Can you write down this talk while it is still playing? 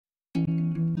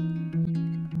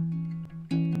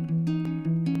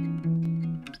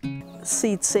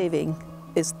seed saving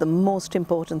is the most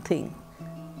important thing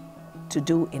to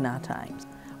do in our times.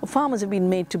 Farmers have been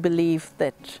made to believe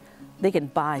that they can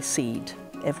buy seed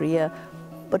every year,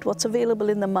 but what's available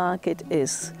in the market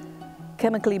is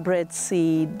chemically bred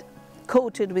seed,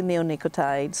 coated with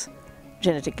neonicotinoids,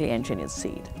 genetically engineered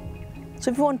seed. So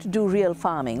if you want to do real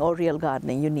farming or real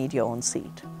gardening, you need your own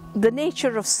seed. The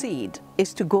nature of seed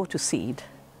is to go to seed,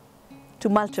 to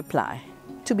multiply,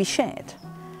 to be shared.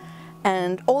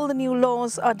 And all the new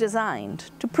laws are designed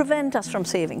to prevent us from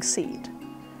saving seed,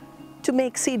 to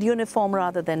make seed uniform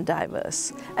rather than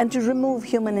diverse, and to remove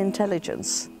human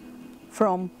intelligence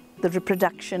from the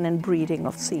reproduction and breeding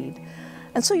of seed.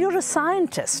 And so you're a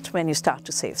scientist when you start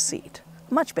to save seed.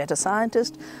 Much better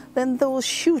scientist than those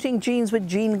shooting genes with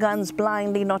gene guns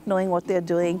blindly, not knowing what they're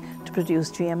doing to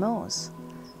produce GMOs.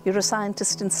 You're a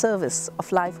scientist in service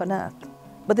of life on Earth.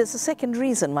 But there's a second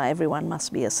reason why everyone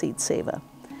must be a seed saver.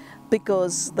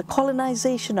 Because the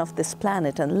colonization of this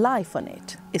planet and life on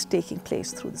it is taking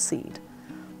place through the seed,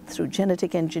 through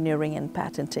genetic engineering and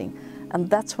patenting. And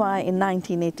that's why in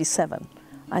 1987,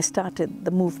 I started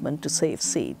the movement to save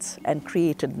seeds and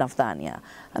created Navdanya.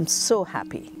 I'm so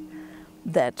happy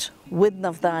that with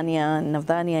Navdanya and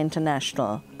Navdanya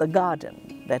International, the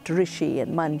garden that Rishi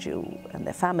and Manju and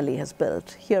their family has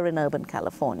built here in urban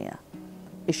California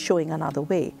is showing another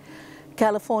way.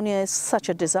 California is such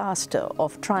a disaster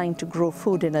of trying to grow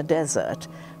food in a desert,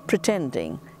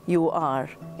 pretending you are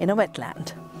in a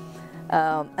wetland.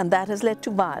 And that has led to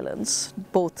violence,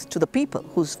 both to the people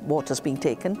whose water is being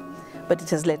taken, but it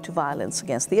has led to violence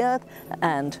against the earth,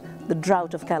 and the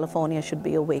drought of California should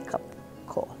be a wake-up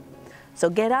call. So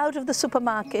get out of the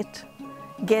supermarket,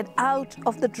 get out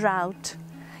of the drought,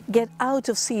 get out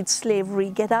of seed slavery,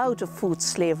 get out of food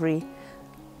slavery,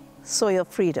 sow your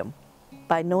freedom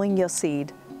by knowing your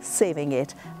seed, saving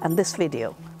it, and this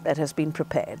video that has been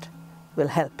prepared will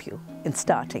help you in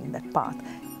starting that path,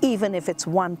 even if it's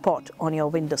one pot on your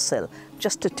windowsill,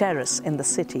 just a terrace in the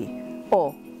city,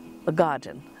 or a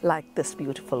garden like this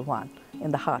beautiful one in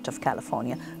the heart of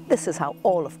California. This is how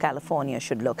all of California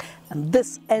should look, and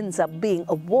this ends up being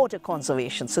a water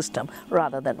conservation system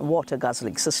rather than a water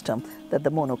guzzling system that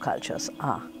the monocultures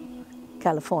are.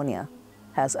 California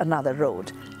has another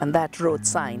road, and that road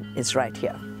sign is right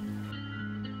here.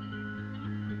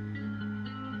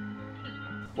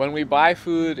 When we buy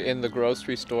food in the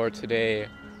grocery store today,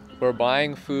 we're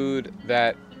buying food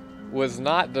that was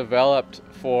not developed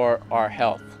for our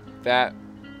health. That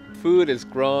food is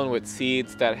grown with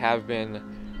seeds that have been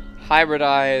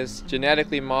hybridized,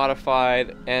 genetically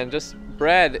modified, and just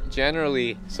bred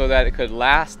generally so that it could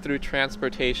last through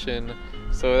transportation,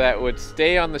 so that it would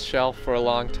stay on the shelf for a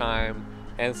long time,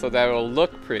 and so that it will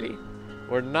look pretty.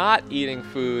 We're not eating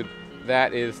food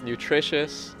that is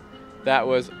nutritious, that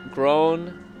was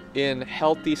grown in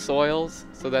healthy soils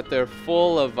so that they're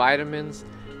full of vitamins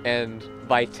and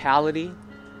vitality.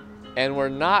 And we're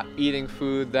not eating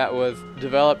food that was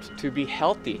developed to be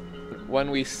healthy.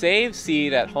 When we save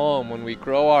seed at home, when we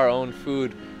grow our own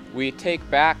food, we take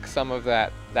back some of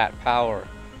that power.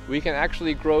 We can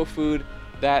actually grow food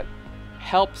that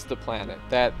helps the planet,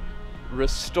 that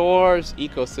restores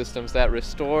ecosystems, that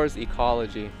restores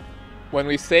ecology. When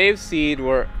we save seed,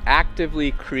 we're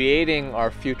actively creating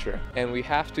our future, and we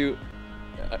have to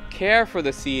care for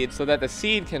the seed so that the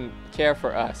seed can care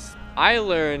for us. I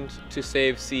learned to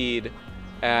save seed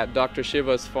at Dr.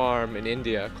 Shiva's farm in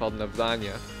India called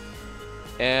Navdanya,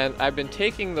 and I've been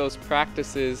taking those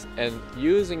practices and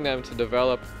using them to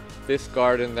develop this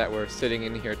garden that we're sitting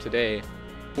in here today.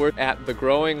 We're at the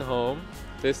Growing Home.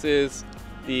 This is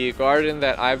the garden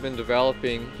that I've been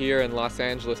developing here in Los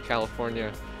Angeles,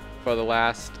 California for the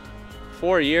last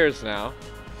 4 years now,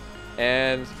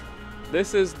 and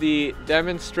this is the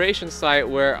demonstration site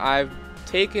where I've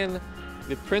taken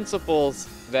the principles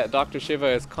that Dr. Shiva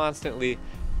is constantly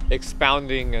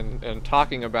expounding and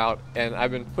talking about, and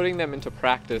I've been putting them into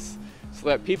practice so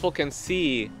that people can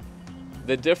see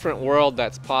the different world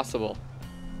that's possible.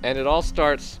 And it all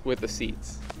starts with the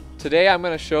seeds. Today I'm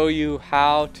going to show you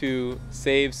how to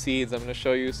save seeds. I'm going to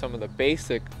show you some of the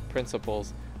basic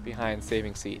principles behind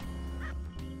saving seed.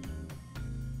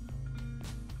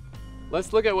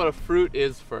 Let's look at what a fruit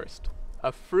is first.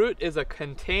 A fruit is a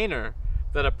container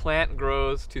that a plant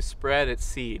grows to spread its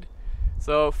seed.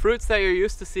 So fruits that you're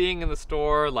used to seeing in the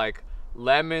store, like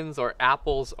lemons or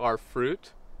apples, are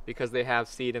fruit because they have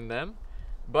seed in them.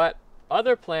 But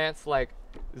other plants like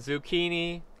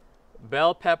zucchini,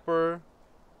 bell pepper,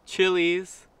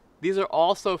 chilies, these are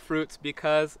also fruits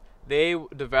because they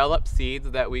develop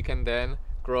seeds that we can then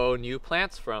grow new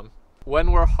plants from.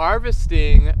 When we're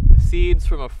harvesting seeds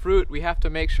from a fruit, we have to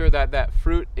make sure that that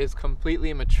fruit is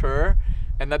completely mature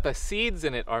and that the seeds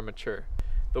in it are mature.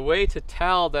 The way to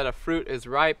tell that a fruit is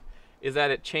ripe is that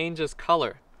it changes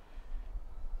color.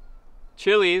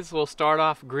 Chilies will start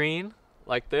off green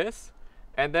like this,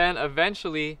 and then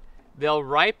eventually they'll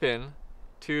ripen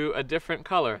to a different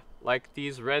color, like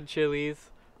these red chilies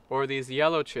or these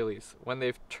yellow chilies. When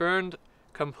they've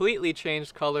completely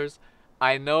changed colors,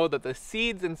 I know that the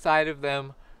seeds inside of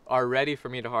them are ready for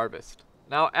me to harvest.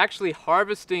 Now, actually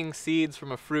harvesting seeds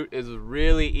from a fruit is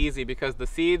really easy because the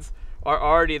seeds are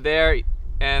already there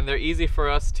and they're easy for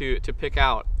us to pick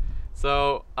out.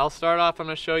 So I'll start off, I'm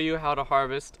going to show you how to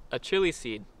harvest a chili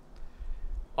seed.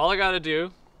 All I got to do,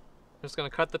 I'm just going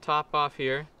to cut the top off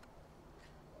here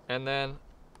and then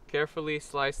carefully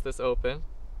slice this open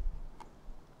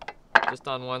just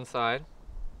on one side.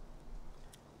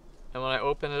 And when I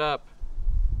open it up,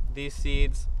 these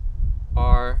seeds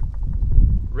are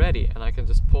ready and I can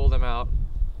just pull them out,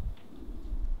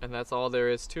 and that's all there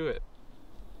is to it.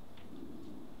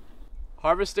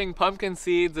 Harvesting pumpkin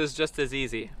seeds is just as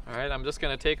easy. Alright, I'm just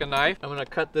going to take a knife, I'm going to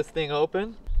cut this thing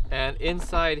open, and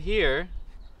inside here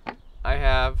I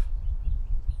have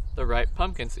the ripe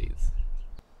pumpkin seeds.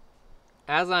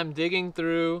 As I'm digging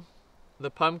through the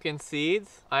pumpkin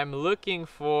seeds, I'm looking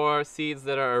for seeds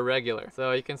that are irregular.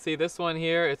 So you can see this one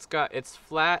here, it's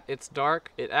flat, it's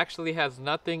dark, it actually has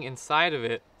nothing inside of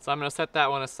it. So I'm going to set that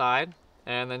one aside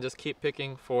and then just keep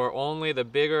picking for only the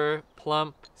bigger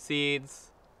plump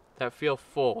seeds that feel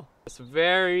full. It's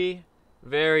very,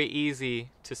 very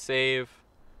easy to save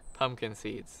pumpkin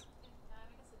seeds.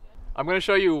 I'm going to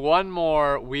show you one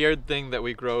more weird thing that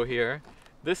we grow here.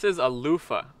 This is a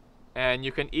loofah. And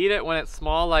you can eat it when it's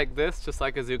small like this, just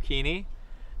like a zucchini.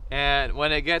 And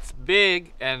when it gets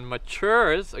big and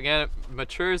matures, again, it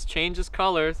matures, changes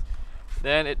colors,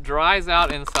 then it dries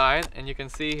out inside. And you can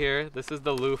see here, this is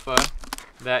the loofah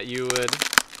that you would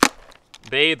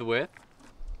bathe with.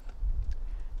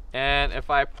 And if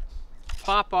I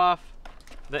pop off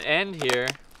the end here,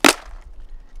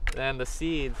 then the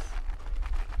seeds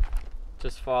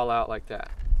just fall out like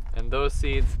that. And those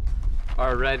seeds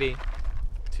are ready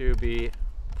to be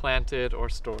planted or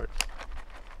stored.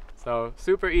 So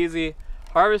super easy.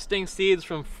 Harvesting seeds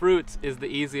from fruits is the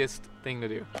easiest thing to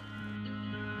do.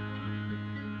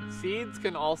 Seeds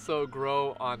can also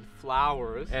grow on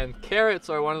flowers, and carrots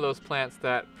are one of those plants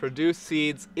that produce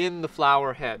seeds in the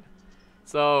flower head.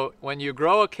 So when you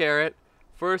grow a carrot,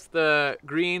 first the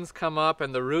greens come up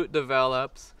and the root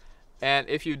develops, and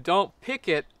if you don't pick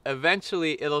it,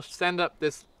 eventually it'll send up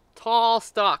this tall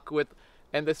stalk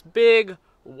and this big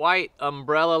white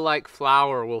umbrella-like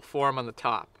flower will form on the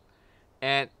top.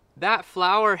 And that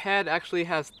flower head actually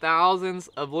has thousands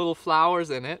of little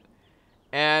flowers in it.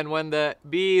 And when the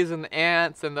bees and the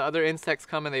ants and the other insects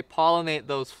come and they pollinate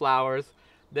those flowers,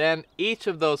 then each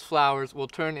of those flowers will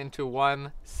turn into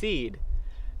one seed.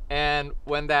 And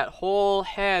when that whole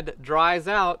head dries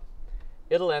out,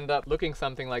 it'll end up looking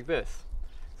something like this.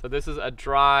 So this is a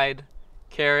dried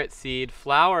carrot seed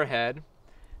flower head.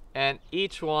 And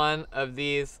each one of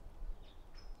these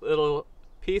little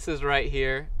pieces right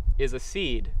here is a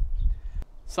seed.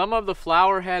 Some of the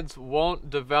flower heads won't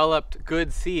develop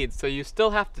good seeds, so you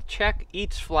still have to check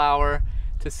each flower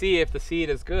to see if the seed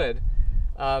is good.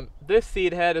 This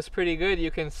seed head is pretty good.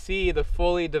 You can see the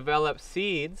fully developed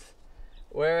seeds,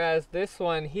 whereas this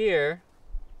one here,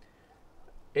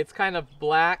 it's kind of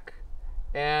black,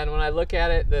 and when I look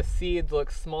at it, the seeds look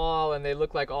small and they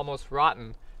look like almost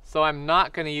rotten. So I'm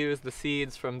not going to use the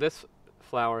seeds from this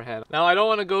flower head. Now I don't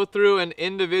want to go through and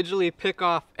individually pick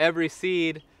off every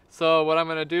seed, so what I'm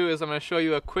going to do is I'm going to show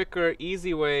you a quicker,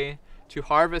 easy way to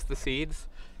harvest the seeds.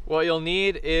 What you'll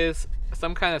need is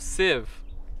some kind of sieve,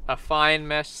 a fine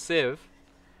mesh sieve,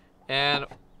 and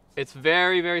it's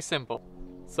very, very simple.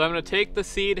 So I'm going to take the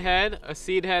seed head, a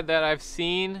seed head that I've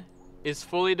seen is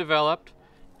fully developed,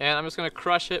 and I'm just going to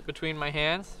crush it between my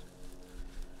hands.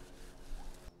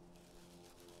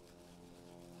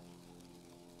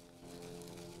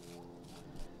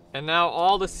 And now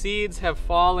all the seeds have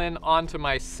fallen onto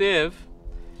my sieve.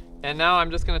 And now I'm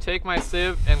just going to take my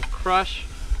sieve and crush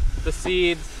the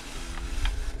seeds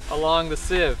along the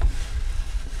sieve.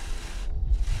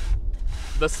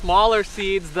 The smaller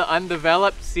seeds, the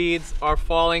undeveloped seeds, are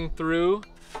falling through.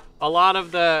 A lot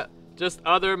of the just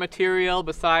other material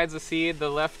besides the seed, the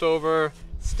leftover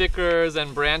stickers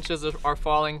and branches are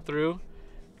falling through.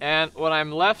 And what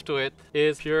I'm left with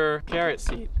is pure carrot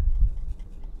seed.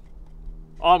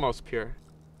 Almost pure.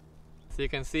 So you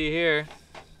can see here,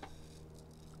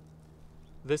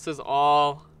 this is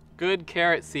all good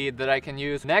carrot seed that I can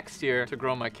use next year to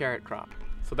grow my carrot crop.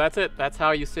 So that's it. That's how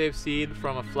you save seed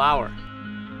from a flower.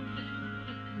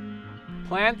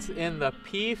 Plants in the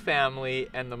pea family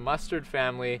and the mustard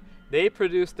family, they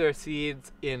produce their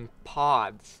seeds in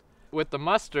pods. With the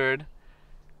mustard,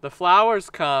 the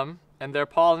flowers come and they're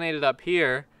pollinated up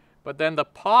here, but then the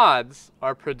pods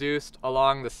are produced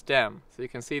along the stem. So you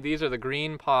can see these are the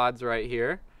green pods right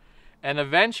here. And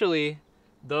eventually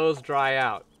those dry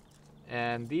out.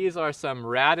 And these are some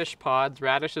radish pods.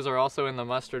 Radishes are also in the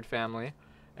mustard family.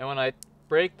 And when I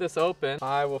break this open,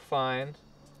 I will find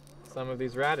some of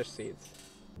these radish seeds.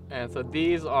 And so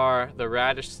these are the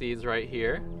radish seeds right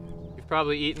here. You've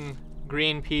probably eaten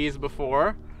green peas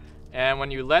before. And when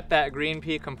you let that green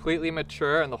pea completely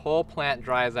mature and the whole plant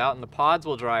dries out and the pods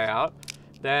will dry out,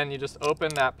 then you just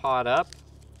open that pod up.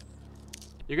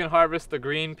 You can harvest the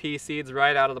green pea seeds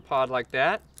right out of the pod like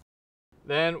that.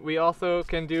 Then we also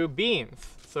can do beans.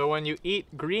 So when you eat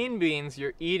green beans,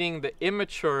 you're eating the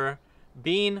immature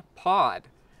bean pod.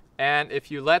 And if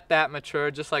you let that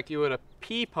mature just like you would a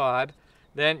pea pod,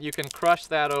 then you can crush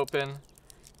that open,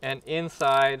 and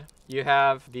inside you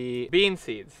have the bean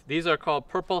seeds. These are called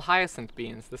purple hyacinth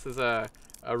beans. This is a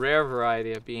rare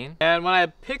variety of bean. And when I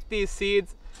pick these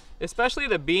seeds, especially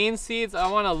the bean seeds, I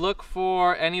want to look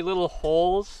for any little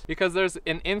holes because there's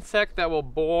an insect that will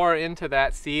bore into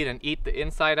that seed and eat the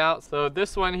inside out. So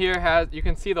this one here has, you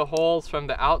can see the holes from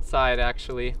the outside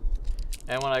actually.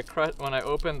 And when I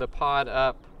open the pod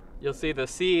up, you'll see the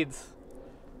seeds.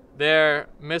 They're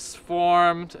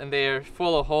misformed and they're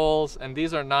full of holes, and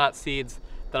these are not seeds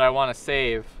that I want to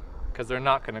save because they're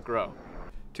not going to grow.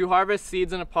 To harvest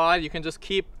seeds in a pod, you can just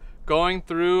keep going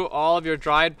through all of your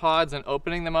dried pods and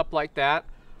opening them up like that.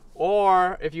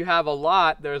 Or if you have a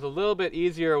lot, there's a little bit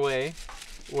easier way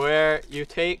where you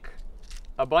take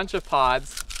a bunch of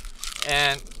pods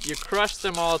and you crush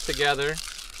them all together.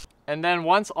 And then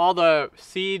once all the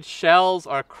seed shells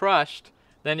are crushed,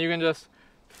 then you can just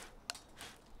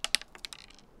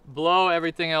blow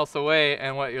everything else away,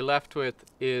 and what you're left with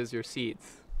is your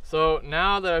seeds. So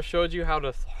now that I've showed you how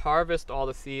to harvest all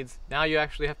the seeds, now you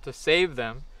actually have to save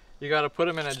them. You got to put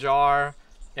them in a jar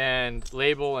and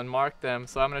label and mark them.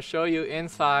 So I'm going to show you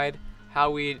inside how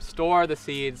we store the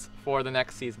seeds for the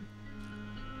next season.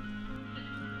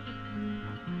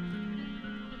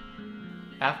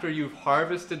 After you've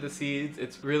harvested the seeds,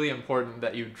 it's really important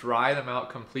that you dry them out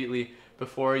completely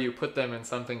before you put them in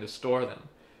something to store them.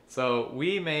 So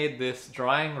we made this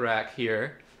drying rack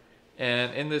here,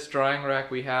 and in this drying rack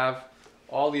we have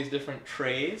all these different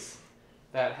trays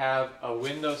that have a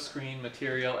window screen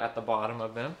material at the bottom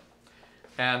of them.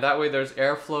 And that way there's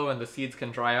airflow and the seeds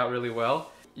can dry out really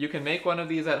well. You can make one of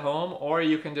these at home, or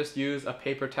you can just use a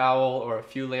paper towel or a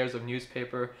few layers of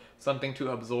newspaper, something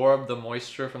to absorb the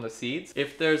moisture from the seeds.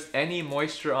 If there's any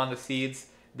moisture on the seeds,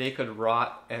 they could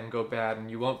rot and go bad and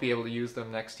you won't be able to use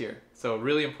them next year. So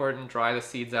really important, dry the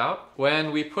seeds out.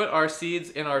 When we put our seeds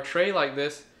in our tray like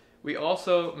this, we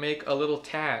also make a little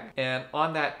tag, and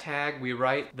on that tag we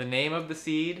write the name of the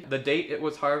seed, the date it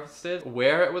was harvested,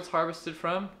 where it was harvested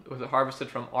from. Was it harvested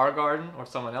from our garden or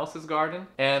someone else's garden?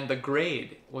 And the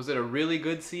grade. Was it a really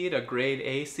good seed, a grade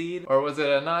A seed? Or was it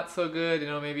a not so good,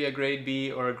 maybe a grade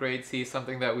B or a grade C,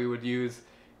 something that we would use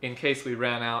in case we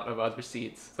ran out of other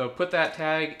seeds. So put that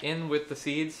tag in with the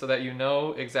seeds so that you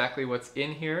know exactly what's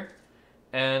in here,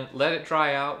 and let it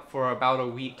dry out for about a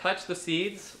week. Touch the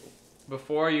seeds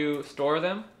before you store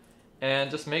them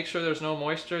and just make sure there's no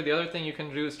moisture. The other thing you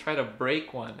can do is try to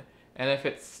break one, and if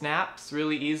it snaps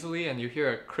really easily and you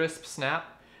hear a crisp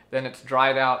snap, then it's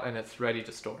dried out and it's ready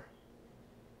to store.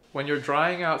 When you're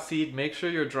drying out seed, make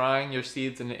sure you're drying your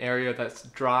seeds in an area that's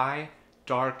dry,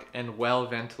 dark, and well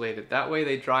ventilated. That way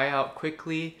they dry out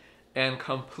quickly and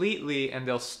completely, and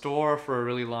they'll store for a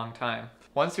really long time.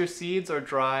 Once your seeds are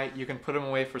dry, you can put them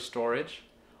away for storage.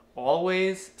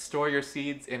 Always store your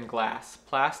seeds in glass.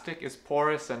 Plastic is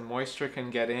porous and moisture can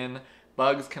get in.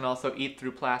 Bugs can also eat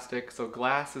through plastic, so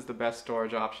glass is the best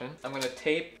storage option. I'm going to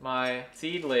tape my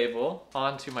seed label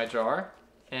onto my jar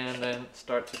and then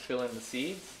start to fill in the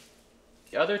seeds.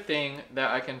 The other thing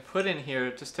that I can put in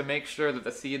here just to make sure that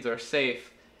the seeds are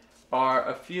safe are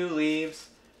a few leaves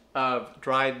of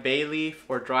dried bay leaf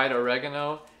or dried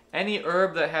oregano. Any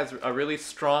herb that has a really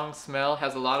strong smell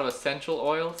has a lot of essential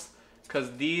oils,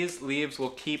 because these leaves will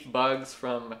keep bugs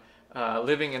from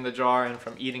living in the jar and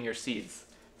from eating your seeds.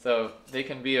 So they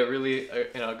can be a really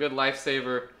good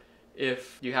lifesaver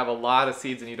if you have a lot of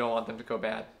seeds and you don't want them to go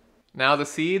bad. Now the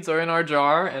seeds are in our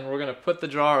jar, and we're going to put the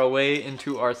jar away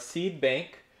into our seed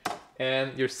bank.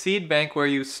 And your seed bank where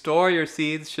you store your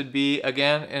seeds should be,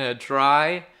 again, in a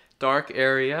dry, dark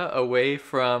area away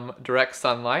from direct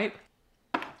sunlight.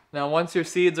 Now once your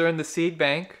seeds are in the seed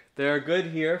bank, they're good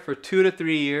here for 2 to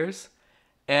 3 years.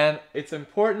 And it's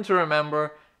important to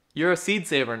remember you're a seed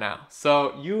saver now.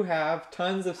 So you have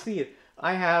tons of seed.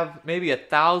 I have maybe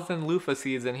 1,000 loofah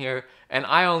seeds in here, and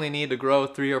I only need to grow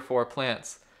 3 or 4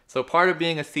 plants. So part of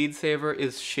being a seed saver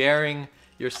is sharing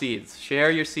your seeds.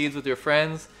 Share your seeds with your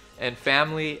friends and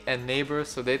family and neighbors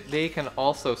so that they can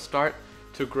also start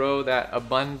to grow that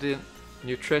abundant,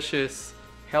 nutritious,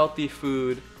 healthy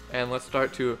food, and let's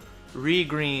start to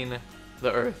regreen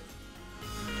the earth.